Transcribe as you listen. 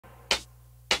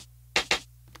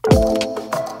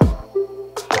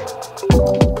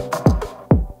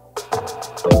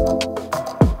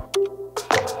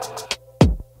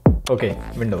Okay,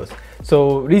 Windows.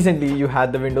 So recently you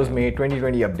had the Windows May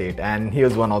 2020 update, and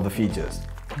here's one of the features.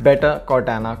 Better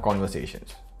Cortana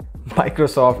conversations.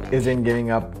 Microsoft isn't giving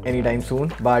up anytime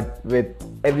soon, but with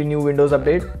every new Windows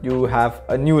update, you have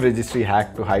a new registry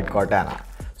hack to hide Cortana.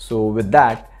 So with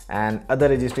that and other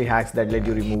registry hacks that let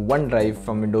you remove OneDrive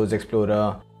from Windows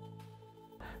Explorer,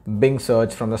 Bing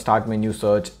search from the start menu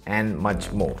search, and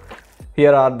much more.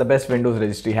 Here are the best Windows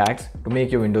registry hacks to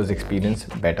make your Windows experience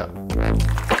better.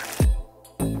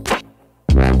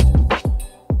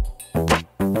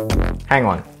 Hang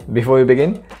on, before we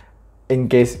begin, in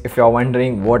case if you're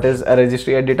wondering what is a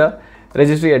registry editor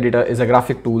is a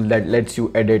graphic tool that lets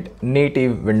you edit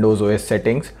native Windows OS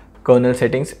settings, kernel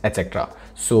settings, etc.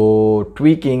 So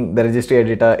tweaking the registry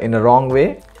editor in a wrong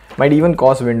way might even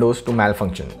cause Windows to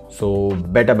malfunction. So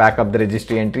better back up the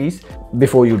registry entries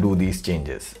before you do these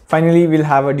changes. Finally, we'll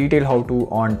have a detailed how-to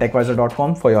on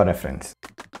TechWiser.com for your reference.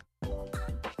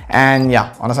 And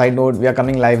yeah, on a side note, we are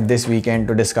coming live this weekend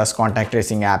to discuss contact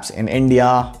tracing apps in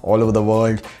India, all over the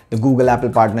world, the Google Apple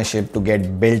partnership to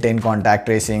get built-in contact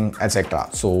tracing, etc.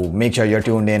 So make sure you're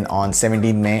tuned in on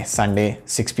 17th May, Sunday,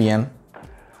 6 p.m.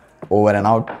 Over and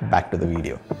out, back to the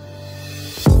video.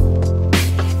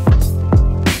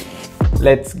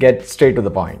 Let's get straight to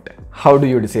the point. How do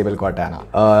you disable Cortana?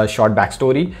 A short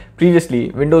backstory.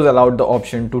 Previously, Windows allowed the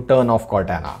option to turn off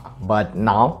Cortana, but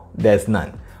now there's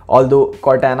none. Although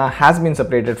Cortana has been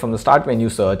separated from the start menu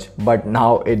search, but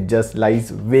now it just lies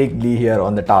vaguely here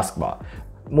on the taskbar.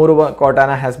 Moreover,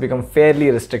 Cortana has become fairly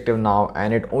restrictive now,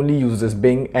 and it only uses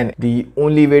Bing, and the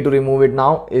only way to remove it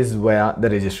now is via the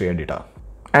registry editor.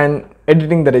 And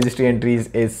editing the registry entries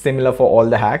is similar for all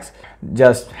the hacks.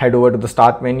 Just head over to the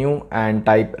start menu and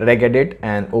type regedit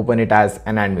and open it as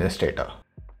an administrator.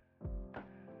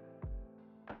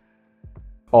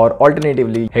 Or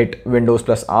alternatively, hit Windows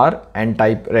plus R and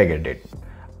type regedit.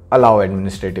 Allow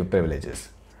administrative privileges.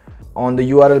 On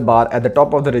the URL bar at the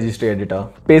top of the registry editor,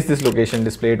 paste this location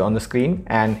displayed on the screen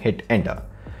and hit enter.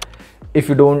 If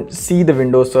you don't see the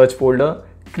Windows search folder,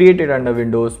 create it under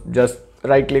Windows. Just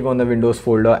right click on the Windows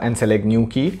folder and select new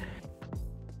key.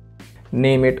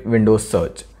 Name it Windows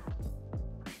Search.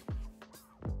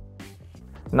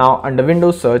 Now under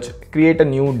Windows Search, create a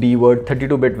new dword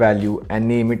 32-bit value and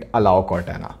name it Allow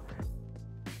Cortana.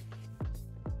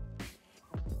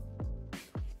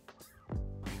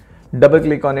 Double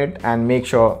click on it and make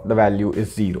sure the value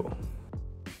is 0.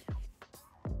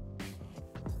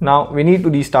 Now we need to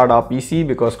restart our PC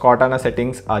because Cortana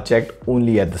settings are checked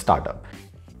only at the startup.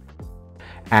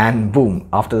 And boom,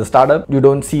 after the startup, you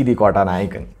don't see the Cortana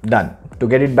icon. Done. To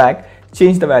get it back,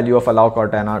 change the value of Allow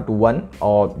Cortana to 1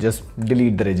 or just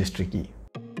delete the registry key.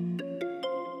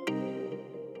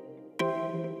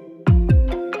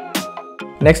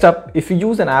 Next up, if you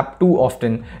use an app too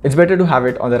often, it's better to have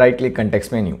it on the right-click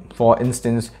context menu. For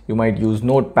instance, you might use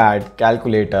Notepad,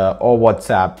 Calculator, or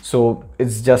WhatsApp, so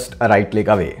it's just a right-click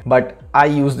away. But I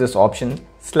use this option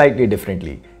slightly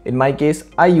differently. In my case,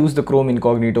 I use the Chrome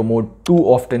Incognito mode too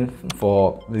often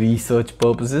for research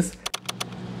purposes.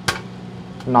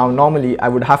 Now normally I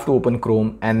would have to open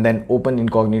Chrome and then open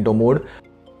Incognito mode,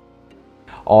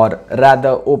 or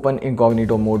rather open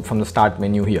Incognito mode from the start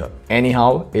menu here.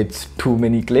 Anyhow, it's too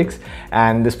many clicks,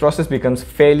 and this process becomes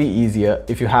fairly easier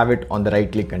if you have it on the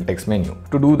right click context menu.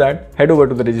 To do that, head over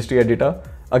to the registry editor,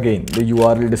 again the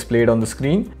URL displayed on the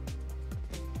screen,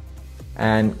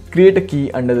 and create a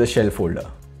key under the shell folder.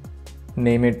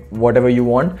 Name it whatever you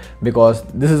want because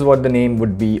this is what the name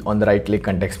would be on the right click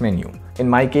context menu. In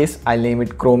my case, I'll name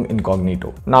it Chrome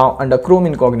Incognito. Now under Chrome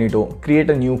Incognito, create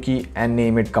a new key and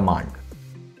name it Command.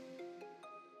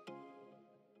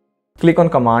 Click on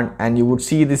Command and you would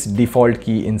see this default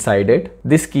key inside it.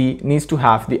 This key needs to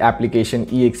have the application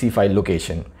exe file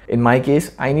location. In my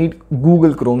case, I need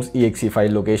Google Chrome's exe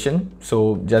file location.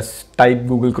 So just type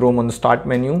Google Chrome on the start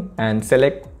menu and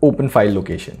select Open File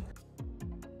Location.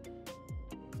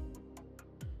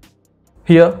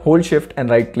 Here, hold Shift and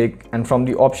right click, and from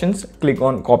the options, click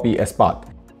on Copy as Path.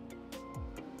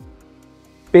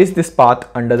 Paste this path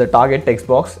under the target text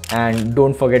box and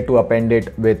don't forget to append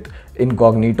it with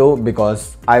Incognito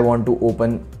because I want to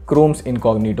open Chrome's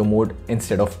Incognito mode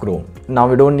instead of Chrome. Now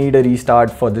we don't need a restart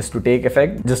for this to take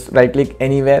effect. Just right click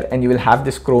anywhere and you will have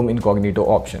this Chrome Incognito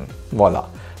option. Voila!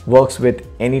 Works with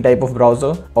any type of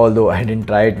browser, although I didn't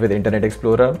try it with Internet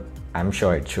Explorer. I'm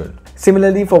sure it should.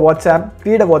 Similarly for WhatsApp,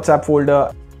 create a WhatsApp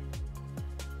folder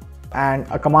and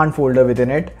a command folder within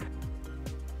it.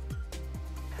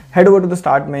 Head over to the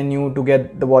start menu to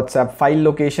get the WhatsApp file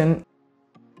location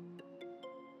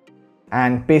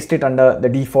and paste it under the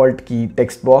default key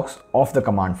text box of the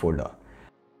command folder.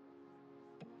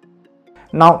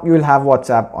 Now you will have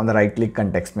WhatsApp on the right click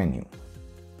context menu.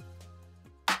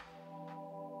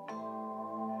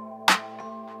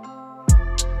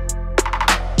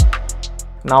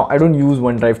 Now I don't use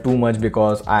OneDrive too much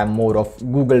because I am more of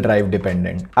Google Drive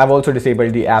dependent. I've also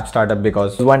disabled the app startup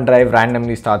because OneDrive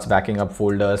randomly starts backing up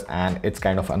folders and it's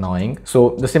kind of annoying. So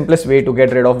the simplest way to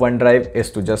get rid of OneDrive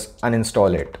is to just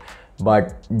uninstall it.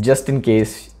 But just in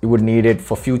case you would need it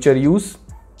for future use,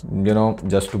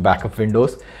 just to back up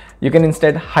Windows, you can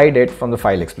instead hide it from the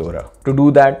file explorer. To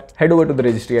do that, head over to the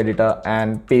registry editor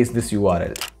and paste this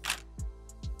URL.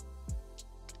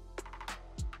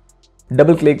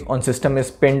 Double click on system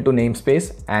is pinned to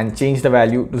namespace and change the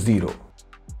value to 0.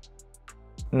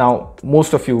 Now,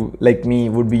 most of you like me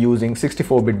would be using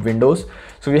 64-bit Windows.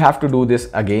 So we have to do this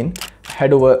again.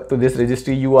 Head over to this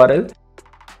registry URL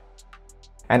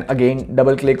and again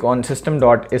double click on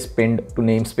system.is pinned to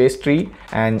namespace tree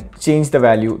and change the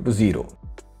value to 0.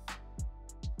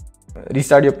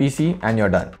 Restart your PC and you're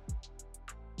done.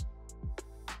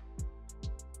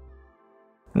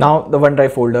 Now the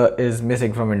OneDrive folder is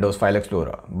missing from Windows File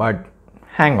Explorer, but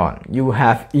hang on, you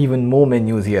have even more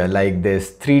menus here like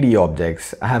this 3D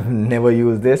objects. I have never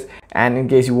used this, and in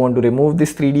case you want to remove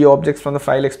these 3D objects from the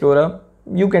File Explorer,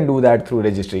 you can do that through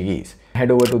registry keys.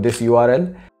 Head over to this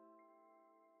URL.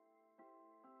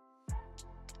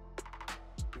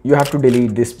 You have to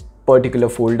delete this particular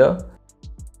folder.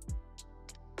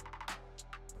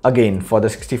 Again, for the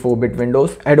 64-bit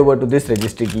Windows, head over to this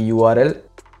registry key URL.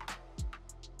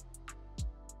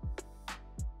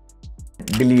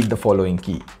 Delete the following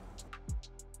key.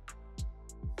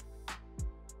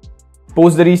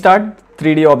 Post the restart,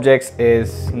 3D objects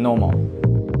is no more.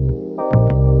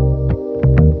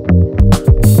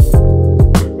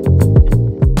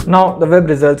 Now the web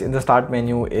results in the start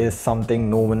menu is something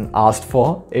no one asked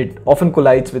for. It often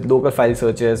collides with local file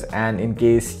searches, and in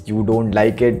case you don't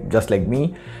like it, just like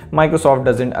me, Microsoft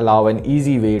doesn't allow an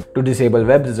easy way to disable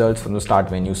web results from the start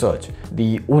menu search.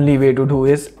 The only way to do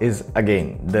is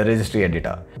again the registry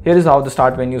editor. Here is how the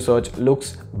start menu search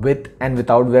looks with and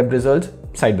without web results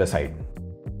side by side.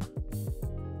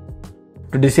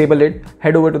 To disable it,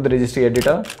 head over to the registry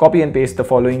editor, copy and paste the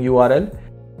following URL.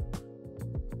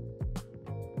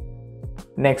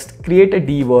 Next, create a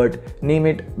D word, name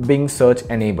it Bing Search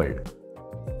Enabled,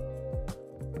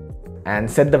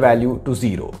 and set the value to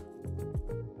 0.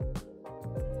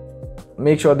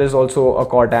 Make sure there's also a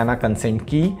Cortana consent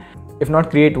key. If not,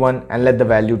 create one and let the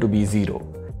value to be 0.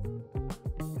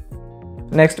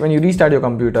 Next, when you restart your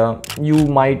computer, you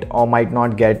might or might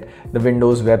not get the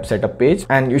Windows web setup page,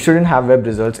 and you shouldn't have web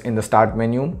results in the start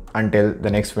menu until the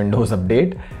next Windows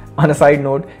update. On a side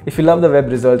note, if you love the web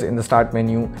results in the start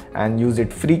menu and use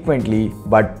it frequently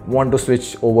but want to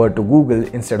switch over to Google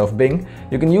instead of Bing,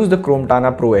 you can use the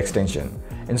Chrometana Pro Extension.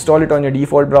 Install it on your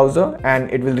default browser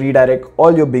and it will redirect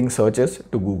all your Bing searches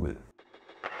to Google.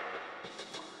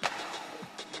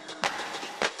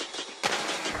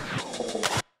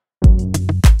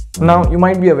 Now you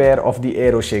might be aware of the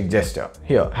arrow shake gesture.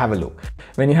 Here, have a look.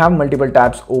 When you have multiple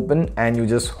tabs open and you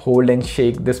just hold and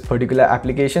shake this particular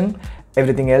application,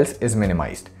 everything else is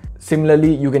minimized.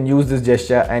 Similarly, you can use this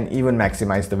gesture and even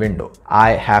maximize the window.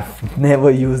 I have never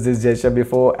used this gesture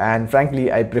before, and frankly,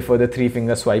 I prefer the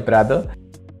 3-finger swipe rather.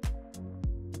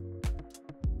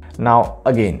 Now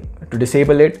again, to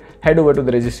disable it, head over to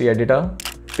the registry editor,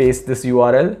 paste this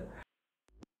URL.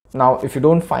 Now if you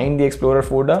don't find the Explorer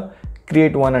folder,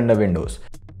 create one under Windows.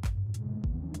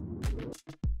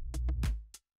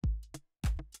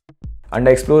 Under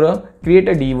Explorer, create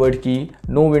a D word key,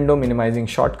 no window minimizing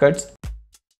shortcuts,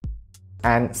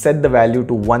 and set the value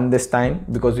to 1 this time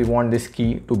because we want this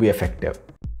key to be effective.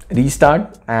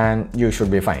 Restart and you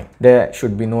should be fine. There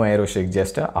should be no arrow shake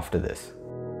gesture after this.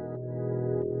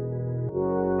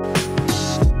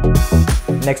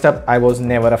 Next up, I was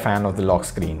never a fan of the lock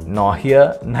screen, nor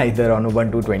here, neither on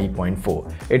Ubuntu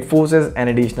 20.4. It forces an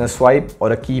additional swipe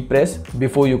or a key press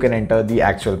before you can enter the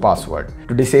actual password.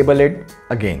 To disable it,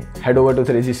 again, head over to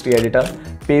the registry editor,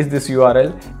 paste this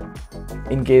URL.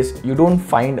 In case you don't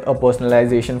find a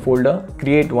personalization folder,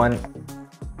 create one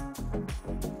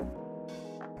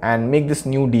and make this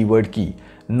new D word key,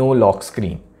 no lock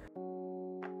screen.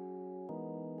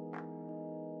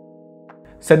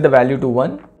 Set the value to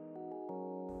 1.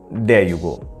 There you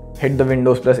go. Hit the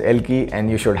Windows plus L key and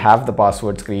you should have the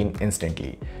password screen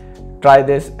instantly. Try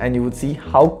this and you would see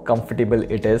how comfortable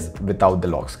it is without the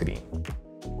lock screen.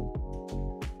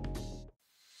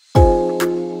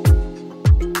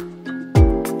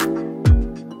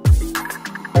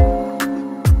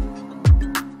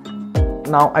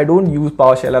 Now I don't use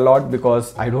PowerShell a lot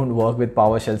because I don't work with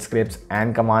PowerShell scripts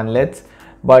and commandlets,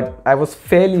 but I was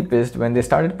fairly pissed when they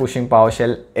started pushing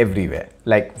PowerShell everywhere.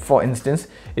 Like for instance,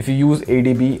 if you use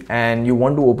ADB and you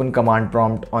want to open command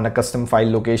prompt on a custom file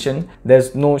location,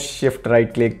 there's no shift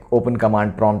right click open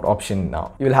command prompt option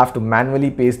now. You will have to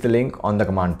manually paste the link on the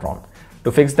command prompt.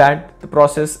 To fix that, the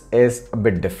process is a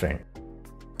bit different.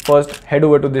 First, head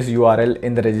over to this URL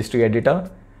in the registry editor.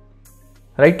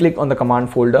 Right click on the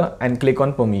command folder and click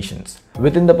on permissions.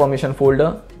 Within the permission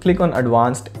folder, click on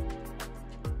advanced,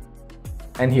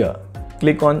 and here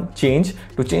click on change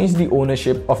to change the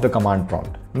ownership of the command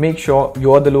prompt. Make sure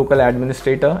you are the local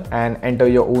administrator and enter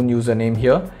your own username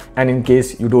here, and in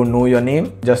case you don't know your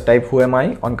name, just type who am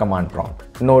I on command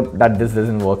prompt. Note that this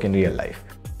doesn't work in real life.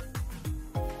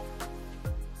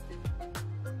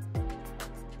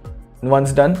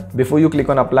 Once done, before you click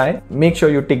on apply, make sure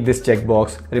you tick this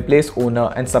checkbox, replace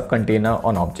owner and subcontainer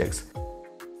on objects.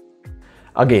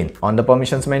 Again, on the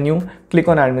permissions menu, click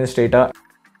on administrator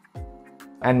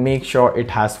and make sure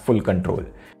it has full control.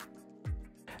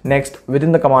 Next,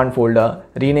 within the command folder,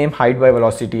 rename hide by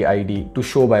velocity ID to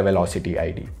show by velocity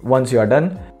ID. Once you are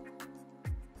done,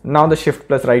 now the shift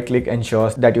plus right click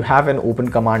ensures that you have an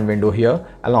open command window here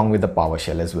along with the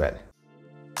PowerShell as well.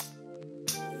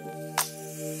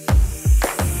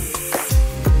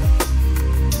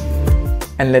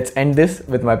 And let's end this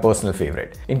with my personal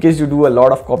favorite. In case you do a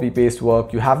lot of copy paste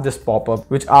work, you have this pop-up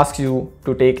which asks you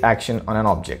to take action on an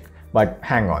object. But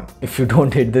hang on, if you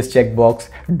don't hit this checkbox,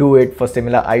 do it for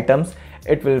similar items,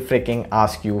 it will freaking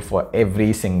ask you for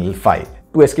every single file.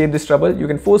 To escape this trouble, you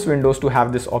can force Windows to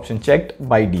have this option checked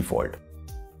by default.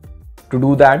 To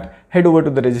do that, head over to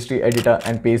the registry editor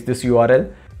and paste this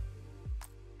URL.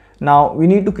 Now we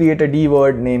need to create a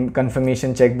dword named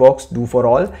confirmation checkbox do for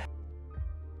all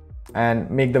and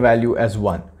make the value as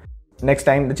 1. Next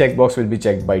time the checkbox will be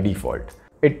checked by default.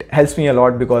 It helps me a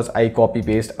lot because I copy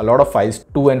paste a lot of files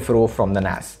to and fro from the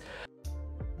NAS.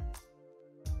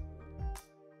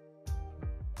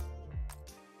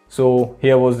 So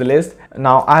here was the list.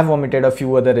 Now I have omitted a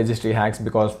few other registry hacks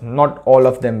because not all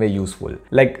of them were useful.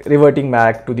 Like reverting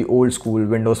back to the old school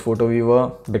Windows photo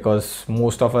viewer because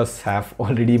most of us have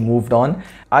already moved on.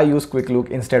 I use Quick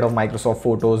Look instead of Microsoft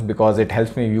Photos because it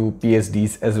helps me view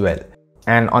PSDs as well.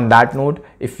 And on that note,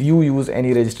 if you use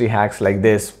any registry hacks like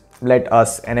this, let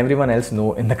us and everyone else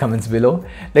know in the comments below.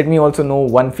 Let me also know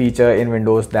one feature in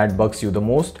Windows that bugs you the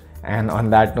most. And on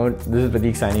that note, this is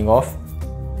Prateek signing off.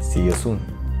 See you soon.